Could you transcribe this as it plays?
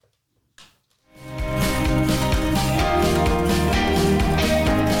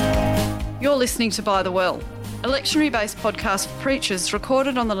listening to By the Well, a lectionary-based podcast for preachers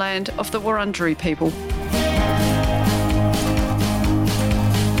recorded on the land of the Wurundjeri people.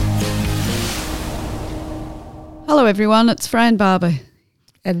 Hello everyone, it's Fran Barber.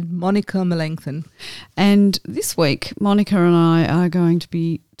 And Monica Melanchthon. And this week, Monica and I are going to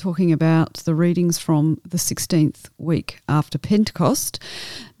be talking about the readings from the 16th week after Pentecost,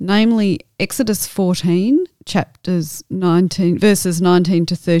 namely Exodus 14, verses 19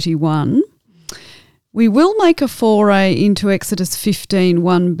 to 31. We will make a foray into Exodus 15,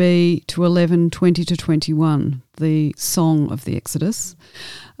 1b to 11, 20 to 21, the Song of the Exodus,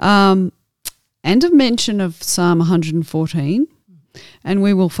 and a mention of Psalm 114. And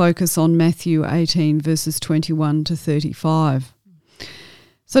we will focus on Matthew 18, verses 21 to 35.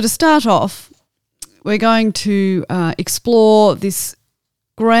 So to start off, we're going to explore this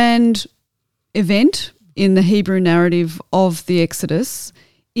grand event in the Hebrew narrative of the Exodus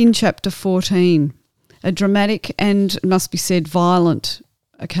in chapter 14, a dramatic and, it must be said, violent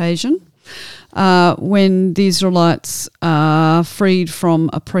occasion when the Israelites are freed from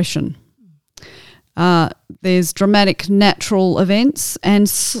oppression. There's dramatic natural events and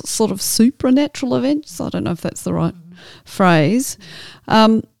sort of supernatural events. I don't know if that's the right phrase.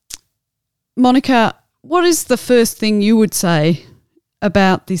 Monica, what is the first thing you would say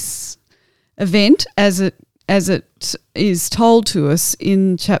about this event as it is told to us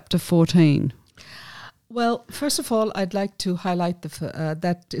in chapter 14? Well, first of all, I'd like to highlight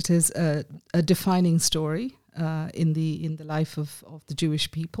that it is a defining story in the life of the Jewish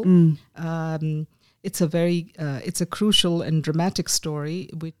people. It's a crucial and dramatic story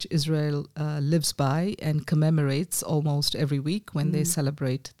which Israel lives by and commemorates almost every week when they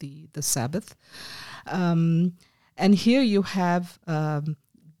celebrate the Sabbath. And here you have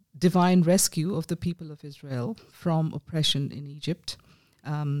divine rescue of the people of Israel from oppression in Egypt.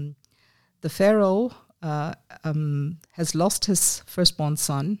 The Pharaoh has lost his firstborn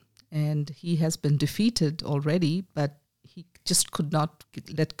son, and he has been defeated already, but he just could not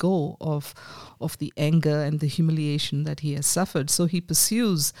let go of the anger and the humiliation that he has suffered. So he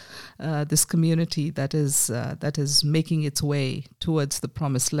pursues this community that is making its way towards the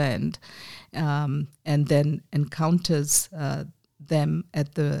promised land, and then encounters them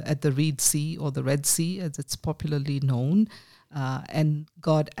at the Red Sea, or the Red Sea as it's popularly known, and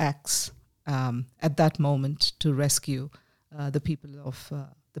God acts at that moment to rescue the people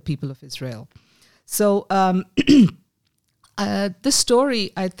of Israel. So this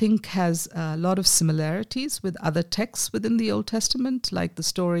story, I think, has a lot of similarities with other texts within the Old Testament, like the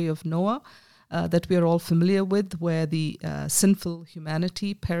story of Noah that we are all familiar with, where the sinful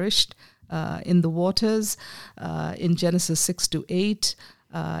humanity perished in the waters in Genesis 6 to 8.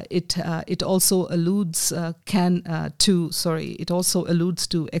 It also alludes to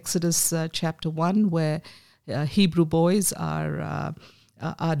Exodus chapter 1, where Hebrew boys are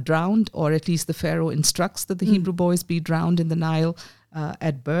drowned, or at least the Pharaoh instructs that the Hebrew boys be drowned in the Nile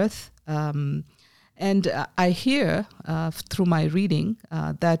at birth. And I hear through my reading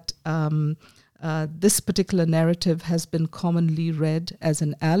that this particular narrative has been commonly read as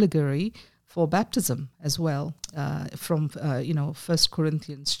an allegory for baptism as well, from 1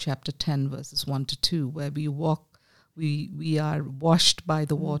 Corinthians chapter 10 verses 1 to 2, where we are washed by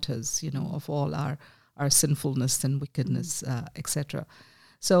the waters, of all our sinfulness and wickedness, etc.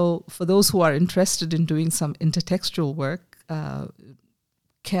 So for those who are interested in doing some intertextual work,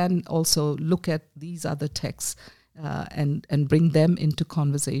 can also look at these other texts and bring them into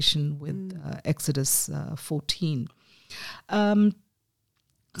conversation with Exodus 14.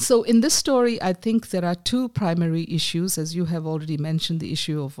 So in this story, I think there are two primary issues, as you have already mentioned, the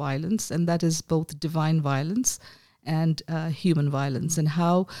issue of violence, and that is both divine violence and human violence, and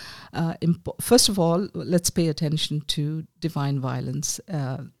how, first of all, let's pay attention to divine violence.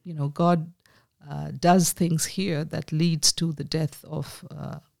 God does things here that leads to the death of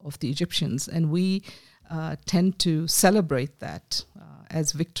the Egyptians, and we tend to celebrate that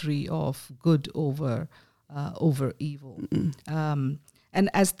as victory of good over evil. And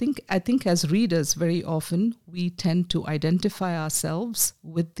I think as readers, very often we tend to identify ourselves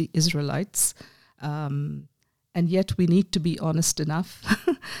with the Israelites. And yet we need to be honest enough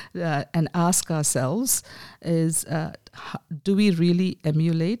and ask ourselves, do we really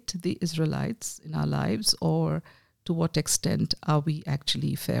emulate the Israelites in our lives, or to what extent are we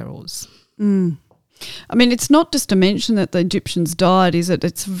actually pharaohs? I mean, it's not just to mention that the Egyptians died, is it?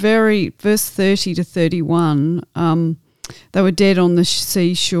 It's verse 30 to 31, they were dead on the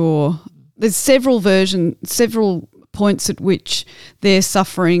seashore. There's several points at which their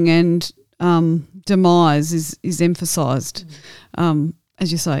suffering and demise is emphasised. And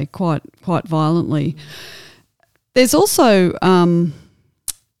as you say, quite violently. There's also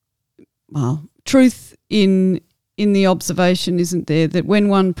truth in the observation, isn't there, that when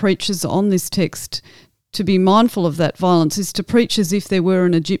one preaches on this text, to be mindful of that violence is to preach as if there were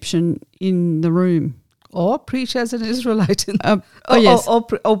an Egyptian in the room. Or preach as an Israelite. Yes.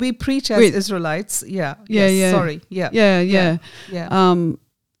 Or we preach as Israelites. Yeah. Sorry. Yeah.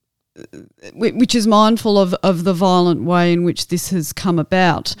 Which is mindful of the violent way in which this has come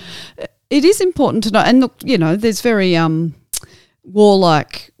about. It is important to know, and look, there's very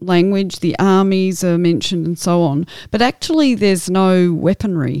warlike language, the armies are mentioned and so on, but actually there's no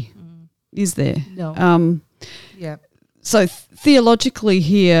weaponry, is there? No. So theologically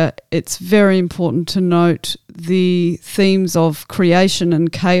here, it's very important to note the themes of creation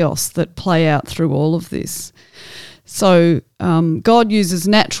and chaos that play out through all of this. So God uses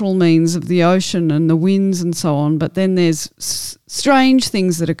natural means of the ocean and the winds and so on, but then there's strange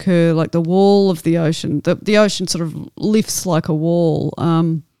things that occur, like the wall of the ocean. The ocean sort of lifts like a wall.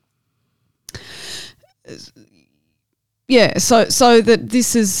 So that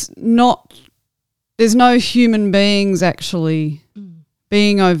this is not – there's no human beings actually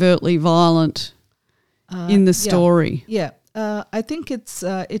being overtly violent in the story. Yeah. I think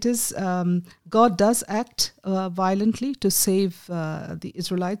it is God does act violently to save the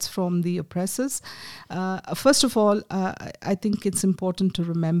Israelites from the oppressors. First of all, I think it's important to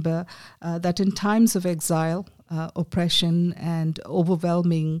remember that in times of exile, oppression and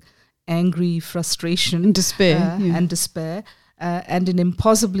overwhelming angry frustration and despair, and in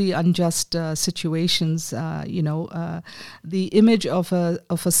impossibly unjust situations, the image of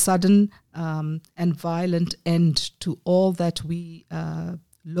a sudden and violent end to all that we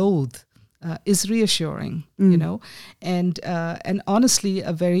loathe is reassuring, and honestly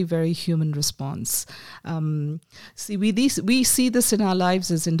a very, very human response. We see this in our lives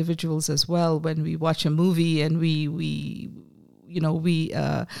as individuals as well when we watch a movie and we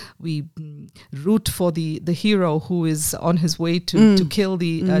root for the hero who is on his way to kill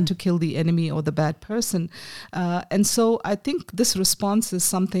the enemy or the bad person, and so I think this response is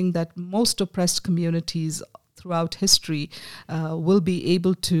something that most oppressed communities throughout history will be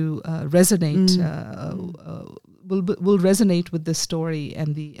able to resonate. Will resonate with this story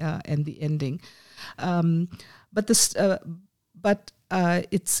and the ending, but it's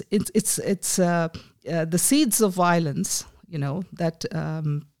the seeds of violence,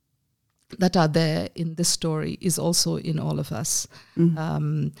 that are there in this story is also in all of us,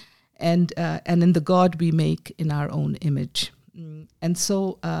 and in the God we make in our own image, and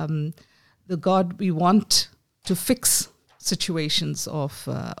so the God we want to fix situations of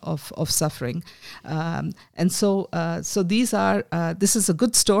suffering, and so this is a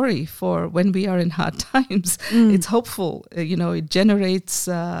good story for when we are in hard times. It's hopeful, it generates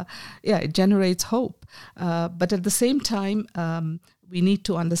hope, but at the same time we need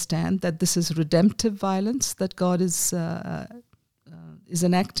to understand that this is redemptive violence that God is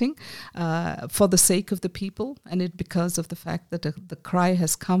enacting for the sake of the people, and it because of the fact that the cry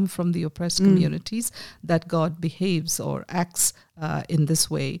has come from the oppressed communities that God behaves or acts in this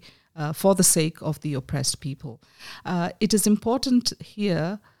way for the sake of the oppressed people. It is important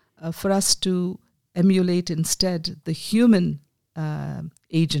here for us to emulate instead the human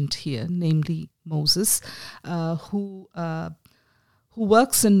agent here, namely Moses, who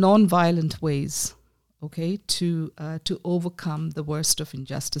works in non-violent ways, to overcome the worst of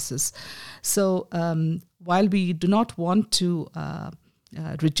injustices. So while we do not want to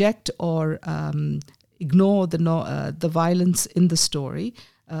reject or ignore the violence in the story,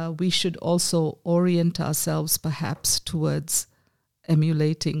 we should also orient ourselves perhaps towards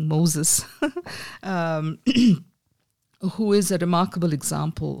emulating Moses, who is a remarkable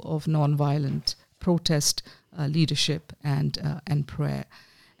example of nonviolent protest, leadership, and prayer.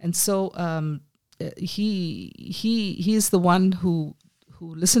 And so he is the one who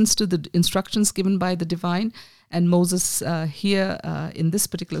listens to the instructions given by the divine, and Moses here in this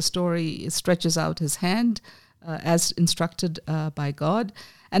particular story stretches out his hand as instructed by God.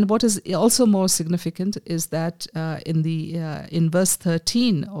 And what is also more significant is that in verse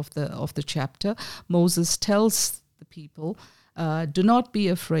 13 of the chapter, Moses tells the people, "Do not be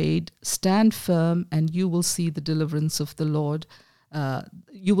afraid, stand firm, and you will see the deliverance of the Lord.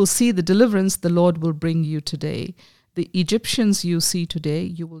 You will see the deliverance the Lord will bring you today. The Egyptians you see today,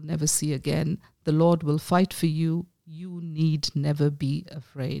 you will never see again. The Lord will fight for you. You need never be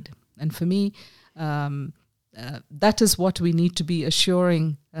afraid." And for me, that is what we need to be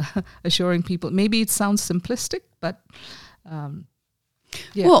assuring people. Maybe it sounds simplistic, but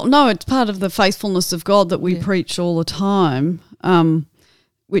yeah. Well, no, it's part of the faithfulness of God that we preach all the time.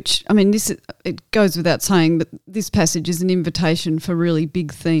 which, I mean, it goes without saying, but this passage is an invitation for really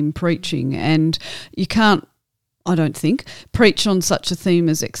big theme preaching, and you can't, I don't think, preach on such a theme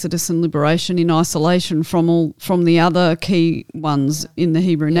as Exodus and liberation in isolation from the other key ones in the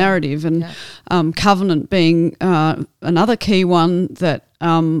Hebrew narrative, and covenant being another key one that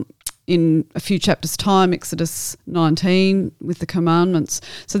in a few chapters' time, Exodus 19 with the commandments.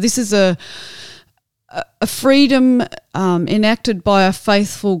 So this is a freedom enacted by a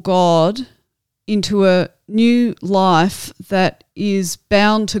faithful God into a new life that is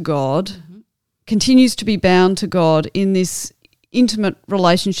bound to God, continues to be bound to God in this intimate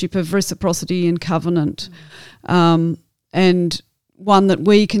relationship of reciprocity and covenant, and one that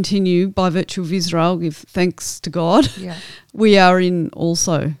we continue by virtue of Israel, give thanks to God. Yeah. We are in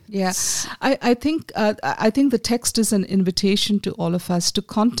also. Yes, I think the text is an invitation to all of us to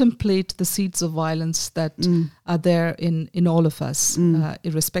contemplate the seeds of violence that are there in all of us,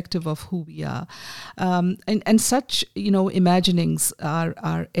 irrespective of who we are, and such imaginings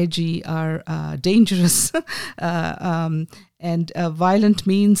are edgy, are dangerous, and violent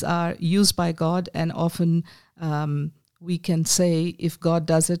means are used by God, and often we can say, if God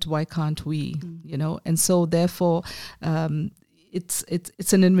does it, why can't we? And so therefore,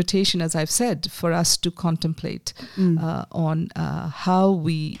 it's an invitation, as I've said, for us to contemplate on how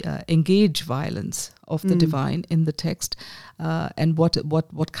we engage violence of the divine in the text, and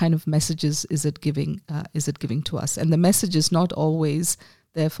what kind of messages is it giving to us? And the message is not always,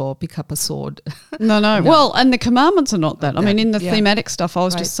 therefore, pick up a sword. No. Well, and the commandments are not that. I mean, in the thematic stuff, I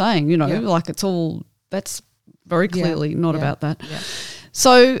was just saying, like it's all, that's very clearly not about that. Yeah.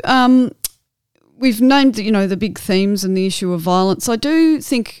 So we've named, the big themes and the issue of violence. I do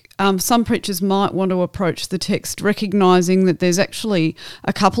think some preachers might want to approach the text recognising that there's actually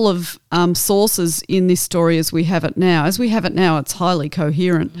a couple of sources in this story as we have it now. As we have it now, it's highly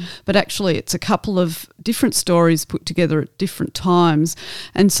coherent, but actually it's a couple of different stories put together at different times.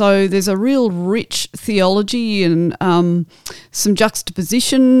 And so there's a real rich theology and some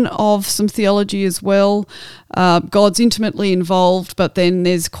juxtaposition of some theology as well. God's intimately involved, but then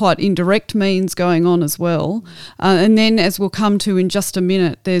there's quite indirect means going on as well. And then, as we'll come to in just a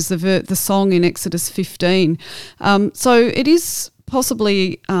minute, there's the song in Exodus 15. So it is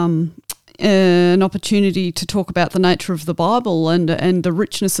possibly an opportunity to talk about the nature of the Bible and the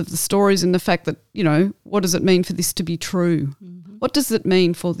richness of the stories, and the fact that, what does it mean for this to be true? What does it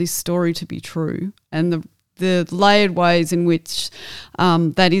mean for this story to be true? And the layered ways in which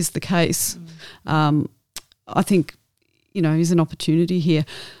that is the case, I think, is an opportunity here.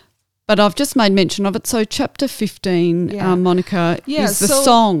 But I've just made mention of it. So chapter 15, Monica, is the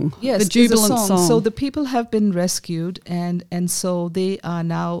song, the jubilant song. So the people have been rescued, and so they are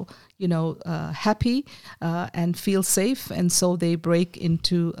now, happy and feel safe, and so they break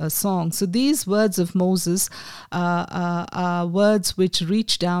into a song. So these words of Moses are words which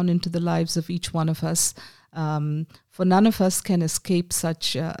reach down into the lives of each one of us. For none of us can escape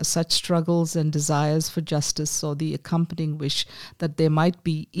such struggles and desires for justice, or the accompanying wish that there might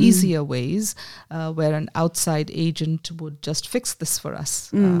be easier ways where an outside agent would just fix this for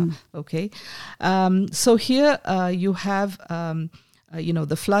us. Okay, so here you have.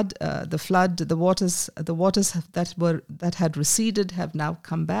 The flood, the waters that had receded have now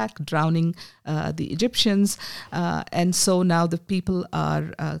come back, drowning the Egyptians, and so now the people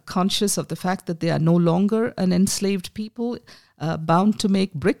are conscious of the fact that they are no longer an enslaved people, bound to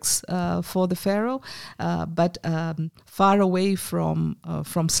make bricks for the Pharaoh, but far away from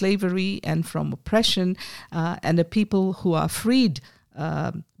slavery and from oppression, and a people who are freed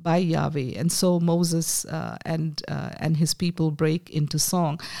by Yahweh. And so Moses and his people break into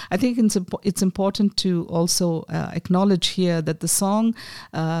song. I think it's important to also acknowledge here that the song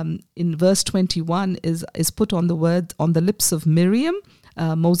in verse 21 is put on the lips of Miriam,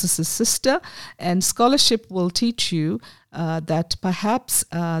 Moses' sister, and scholarship will teach you that perhaps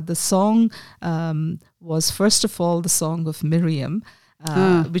the song was first of all the song of Miriam,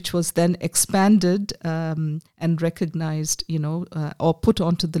 which was then expanded and recognized, or put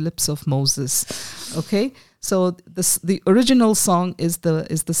onto the lips of Moses. Okay, so the original song is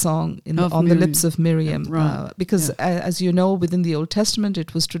the song on the lips of Miriam, because as you know, within the Old Testament,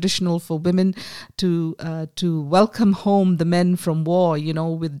 it was traditional for women to welcome home the men from war,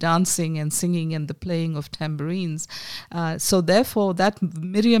 with dancing and singing and the playing of tambourines. So therefore, that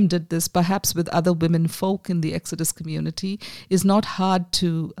Miriam did this, perhaps with other women folk in the Exodus community, is not hard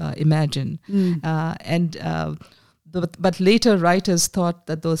to imagine. And but later writers thought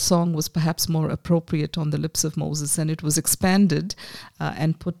that the song was perhaps more appropriate on the lips of Moses, and it was expanded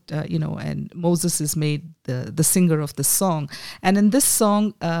and put, and Moses is made the singer of the song. And in this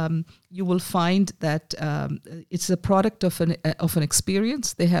song, you will find that it's a product of an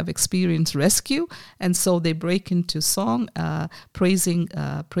experience. They have experienced rescue, and so they break into song, praising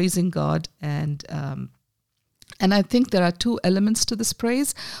God, and I think there are two elements to this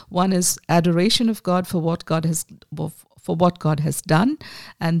praise. One is adoration of God for what God has done,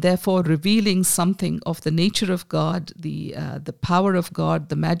 and therefore revealing something of the nature of God, the power of God,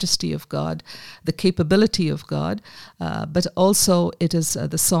 the majesty of God, the capability of God. But also, it is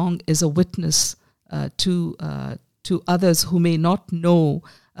the song is a witness to others who may not know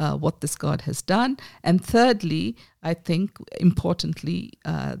what this God has done. And thirdly, I think importantly,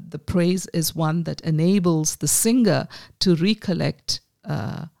 the praise is one that enables the singer to recollect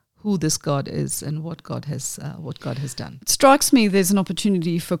who this God is and what God has done. It strikes me there's an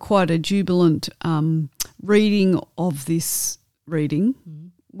opportunity for quite a jubilant reading of this reading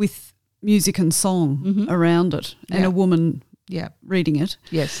with music and song around it, and a woman reading it.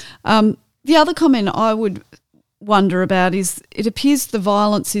 Yes. The other comment I would wonder about is it appears the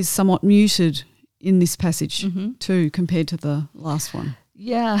violence is somewhat muted in this passage too, compared to the last one.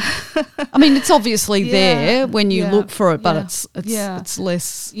 Yeah. I mean, it's obviously there when you look for it, but it's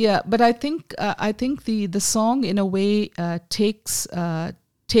less. Yeah, but I think the song in a way takes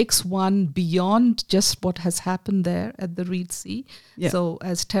one beyond just what has happened there at the Reed Sea. Yeah. So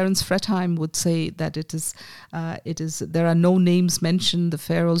as Terence Fretheim would say, that it is there are no names mentioned, the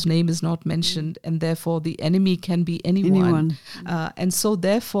Pharaoh's name is not mentioned, and therefore the enemy can be anyone. And so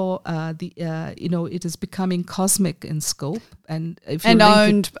therefore it is becoming cosmic in scope and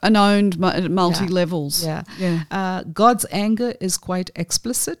owned at multi levels. Yeah. God's anger is quite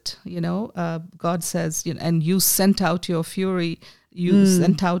explicit. God says, and you sent out your fury. You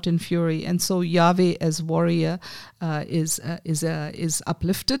sent out in fury, and so Yahweh as warrior is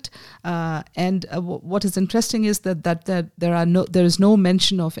uplifted. And what is interesting is that there is no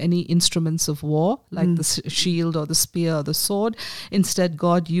mention of any instruments of war like the shield or the spear or the sword. Instead,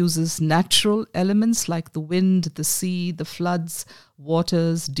 God uses natural elements like the wind, the sea, the floods,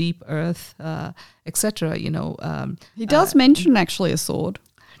 waters, deep earth, etc. He does mention actually a sword.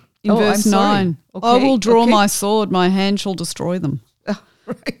 In verse 9, okay. I will draw my sword, my hand shall destroy them.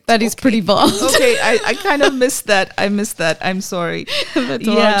 Right. That is pretty violent. Okay, I kind of missed that. I'm sorry. That's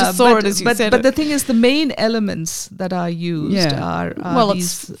all right. I just saw it as you said But the thing is, the main elements that are used are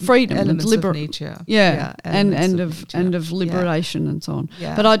these it's freedom, elements of nature. Yeah, and of liberation and so on.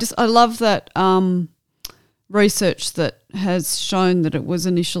 Yeah. But I love that research that has shown that it was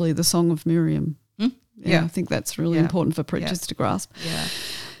initially the Song of Miriam. Yeah, I think that's really important for preachers to grasp. Yeah.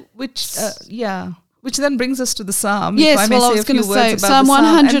 Which then brings us to the Psalm. Yes, I was going to say Psalm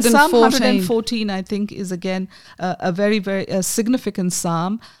 114. And Psalm 114, I think, is again a very, very significant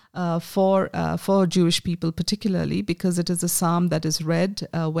psalm for Jewish people, particularly because it is a psalm that is read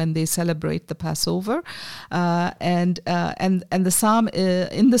when they celebrate the Passover, and the psalm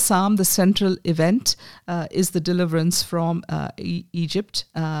in the psalm, the central event is the deliverance from Egypt.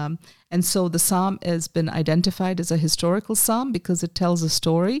 And so the psalm has been identified as a historical psalm because it tells a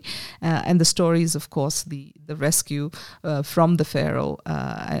story, and the story is, of course, the rescue from the Pharaoh,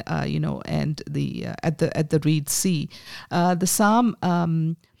 and at the Reed Sea. The psalm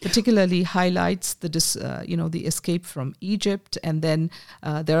particularly highlights the escape from Egypt, and then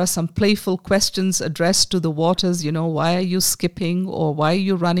there are some playful questions addressed to the waters. Why are you skipping, or why are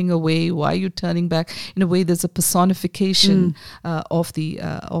you running away? Why are you turning back? In a way, there's a personification of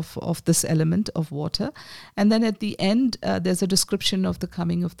this element of water, and then at the end there's a description of the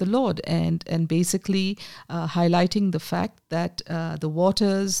coming of the Lord, and basically highlighting the fact that the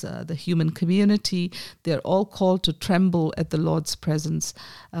waters, the human community, they're all called to tremble at the Lord's presence.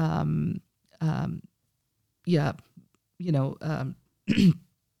 With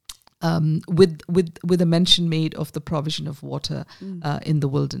a mention made of the provision of water in the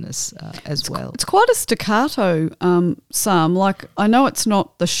wilderness as well. It's quite a staccato psalm. Like, I know it's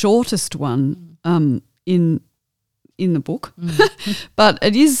not the shortest one in the book, but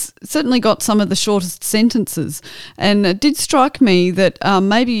it is certainly got some of the shortest sentences. And it did strike me that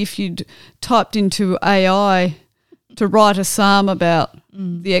maybe if you'd typed into AI to write a psalm about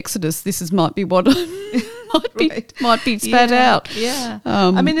the Exodus, might be what might be spat out. Yeah,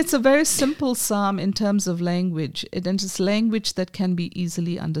 I mean, it's a very simple psalm in terms of language. It's language that can be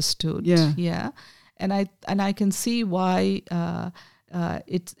easily understood. Yeah, and I can see why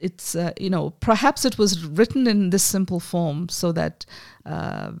it's perhaps it was written in this simple form so that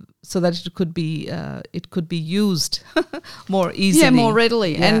it could be used more easily, more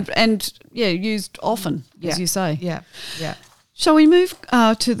readily, and used often, as you say. Yeah. Shall we move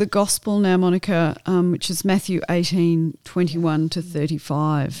to the Gospel now, Monica, which is Matthew 18:21 to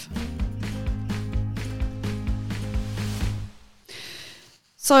 35.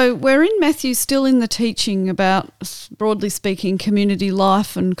 So we're in Matthew, still in the teaching about, broadly speaking, community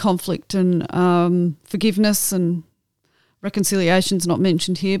life and conflict and forgiveness, and reconciliation's not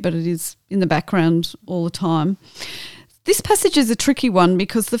mentioned here, but it is in the background all the time. This passage is a tricky one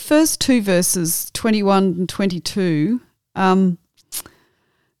because the first two verses, 21 and 22,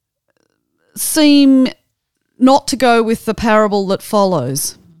 seem not to go with the parable that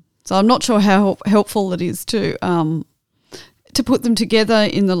follows. So I'm not sure how helpful it is to put them together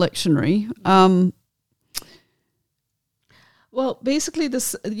in the lectionary. Well, basically,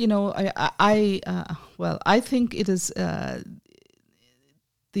 this, I think it is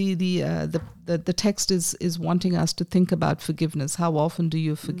the text is wanting us to think about forgiveness. How often do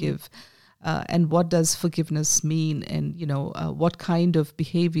you forgive, and what does forgiveness mean? And what kind of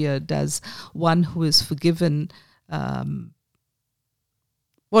behavior does one who is forgiven? What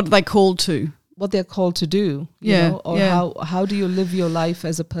are they called to? What they're called to do, how do you live your life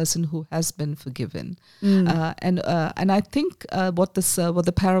as a person who has been forgiven? And I think what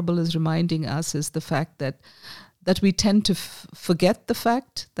the parable is reminding us is the fact that we tend to forget the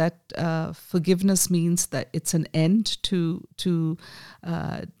fact that forgiveness means that it's an end to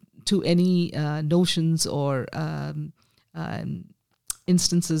any notions or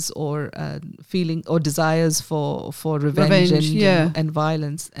instances or feeling or desires for revenge and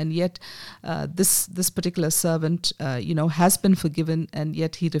violence, and yet this particular servant has been forgiven, and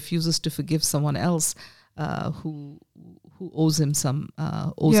yet he refuses to forgive someone else who owes him some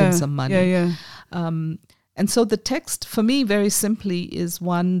money. And so the text for me, very simply, is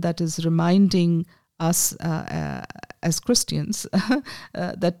one that is reminding us as Christians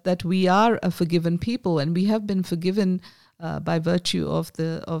that we are a forgiven people, and we have been forgiven by virtue of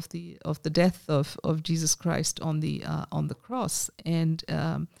the death of Jesus Christ on the cross. And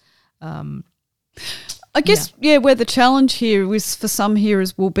I guess where the challenge here is for some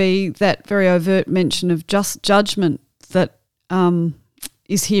hearers will be that very overt mention of just judgment that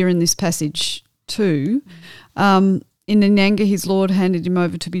is here in this passage too. In anger his Lord handed him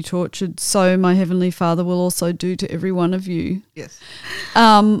over to be tortured, so my heavenly Father will also do to every one of you. Yes.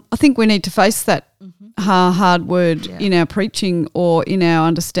 I think we need to face that hard word in our preaching or in our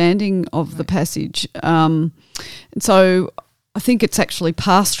understanding of the passage. And so I think it's actually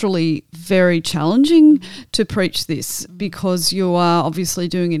pastorally very challenging to preach this because you are obviously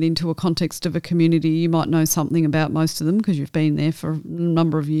doing it into a context of a community. You might know something about most of them because you've been there for a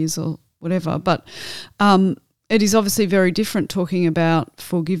number of years or whatever, but it is obviously very different talking about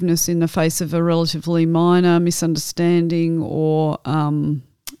forgiveness in the face of a relatively minor misunderstanding or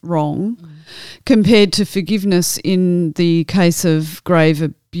wrong compared to forgiveness in the case of grave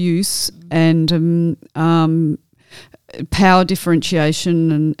abuse and power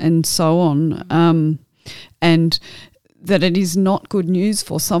differentiation and so on, and that it is not good news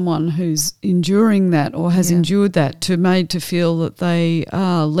for someone who's enduring that or has endured that to made to feel that they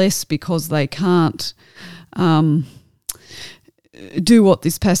are less because they can't do what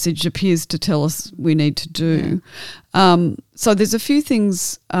this passage appears to tell us we need to do. So there's a few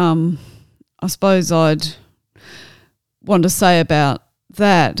things I suppose I'd want to say about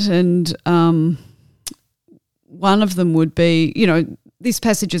that, and one of them would be, this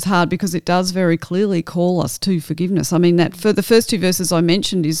passage is hard because it does very clearly call us to forgiveness. I mean, that for the first two verses I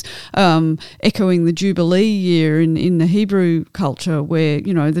mentioned is echoing the Jubilee year in the Hebrew culture where,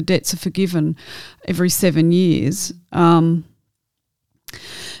 the debts are forgiven every 7 years.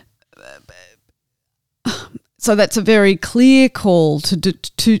 So that's a very clear call to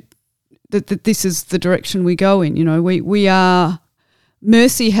that this is the direction we go in. We are,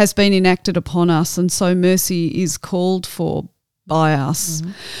 mercy has been enacted upon us, and so mercy is called for by us.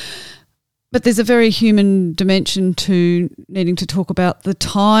 But there's a very human dimension to needing to talk about the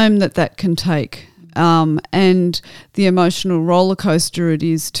time that can take, and the emotional roller coaster it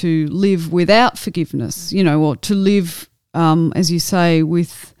is to live without forgiveness, or to live, as you say,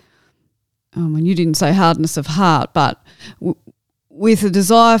 with, and you didn't say hardness of heart, but with a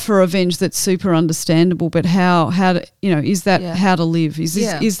desire for revenge that's super understandable, but how to, is that how to live?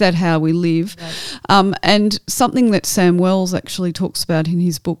 Is that how we live? Right. And something that Sam Wells actually talks about in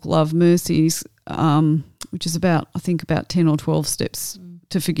his book Love Mercies, which is about 10 or 12 steps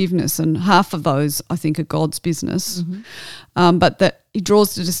to forgiveness, and half of those I think are God's business. But that he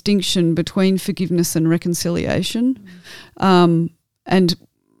draws the distinction between forgiveness and reconciliation, and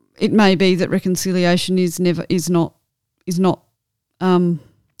it may be that reconciliation is not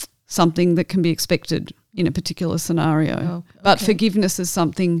something that can be expected in a particular scenario. Oh, okay. But forgiveness is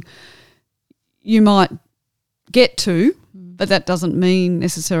something you might get to, but that doesn't mean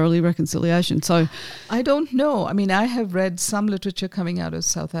necessarily reconciliation. So I don't know. I mean, I have read some literature coming out of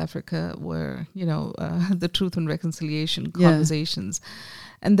South Africa where, the truth and reconciliation conversations.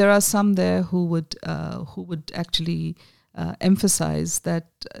 And there are some there who would actually emphasize that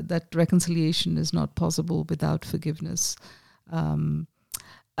reconciliation is not possible without forgiveness.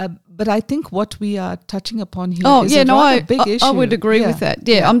 But I think what we are touching upon here is a big issue. I would agree with that.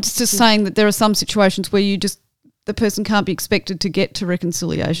 Yeah, I'm just saying that there are some situations where the person can't be expected to get to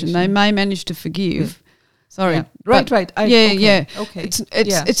reconciliation. They may manage to forgive. Sorry. Yeah. Right. Okay. It's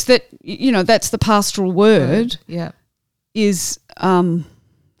that, that's the pastoral word. Yeah. Is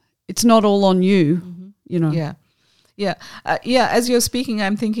it's not all on you, Yeah. Yeah. As you're speaking,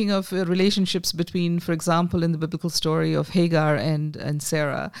 I'm thinking of relationships between, for example, in the biblical story of Hagar and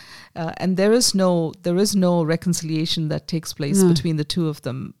Sarah, and there is no reconciliation that takes place between the two of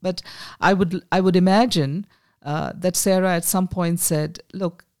them. But I would imagine that Sarah at some point said,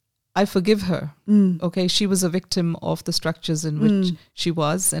 "Look, I forgive her. Okay, she was a victim of the structures in which she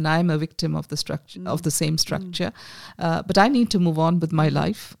was, and I'm a victim of the structure of the same structure. But I need to move on with my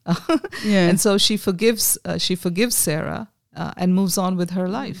life." And so she forgives Sarah and moves on with her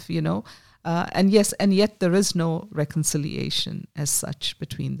life. And yet there is no reconciliation as such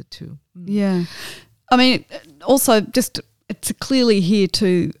between the two. Yeah, I mean, also just it's clearly here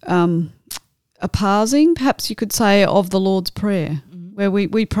to a parsing, perhaps you could say, of the Lord's Prayer. Where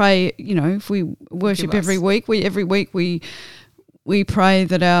we pray, if we worship every week, we pray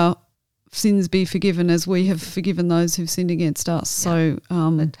that our sins be forgiven as we have forgiven those who've sinned against us. Yeah. So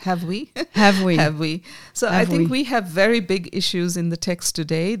but have we? Have we? Have we? So I think we have very big issues in the text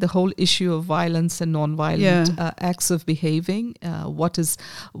today. The whole issue of violence and non-violent acts of behaving. What is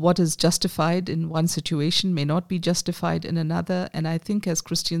justified in one situation may not be justified in another. And I think as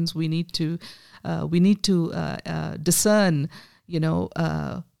Christians we need to discern.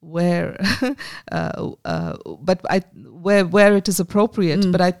 Where it is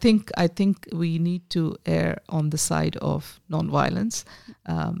appropriate, but I think we need to err on the side of non-violence.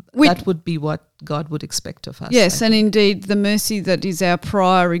 That would be what God would expect of us. Yes, and indeed the mercy that is our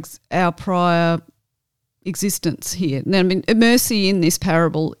prior existence here. Now, I mean, mercy in this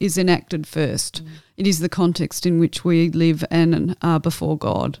parable is enacted first. It is the context in which we live and are before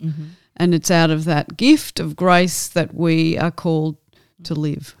God. And it's out of that gift of grace that we are called to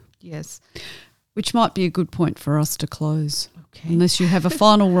live. Yes. Which might be a good point for us to close. Okay. Unless you have a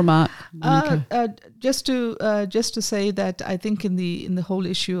final remark, Monica. Just to say that I think in the whole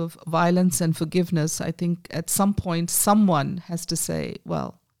issue of violence and forgiveness, I think at some point someone has to say,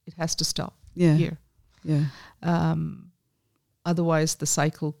 well, it has to stop here. Yeah. Otherwise the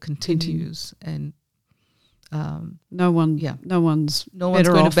cycle continues and no one's going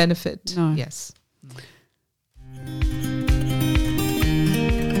to benefit. No. Yes.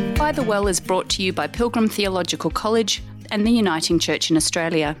 By the Well is brought to you by Pilgrim Theological College and the Uniting Church in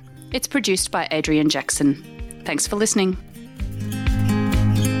Australia. It's produced by Adrian Jackson. Thanks for listening.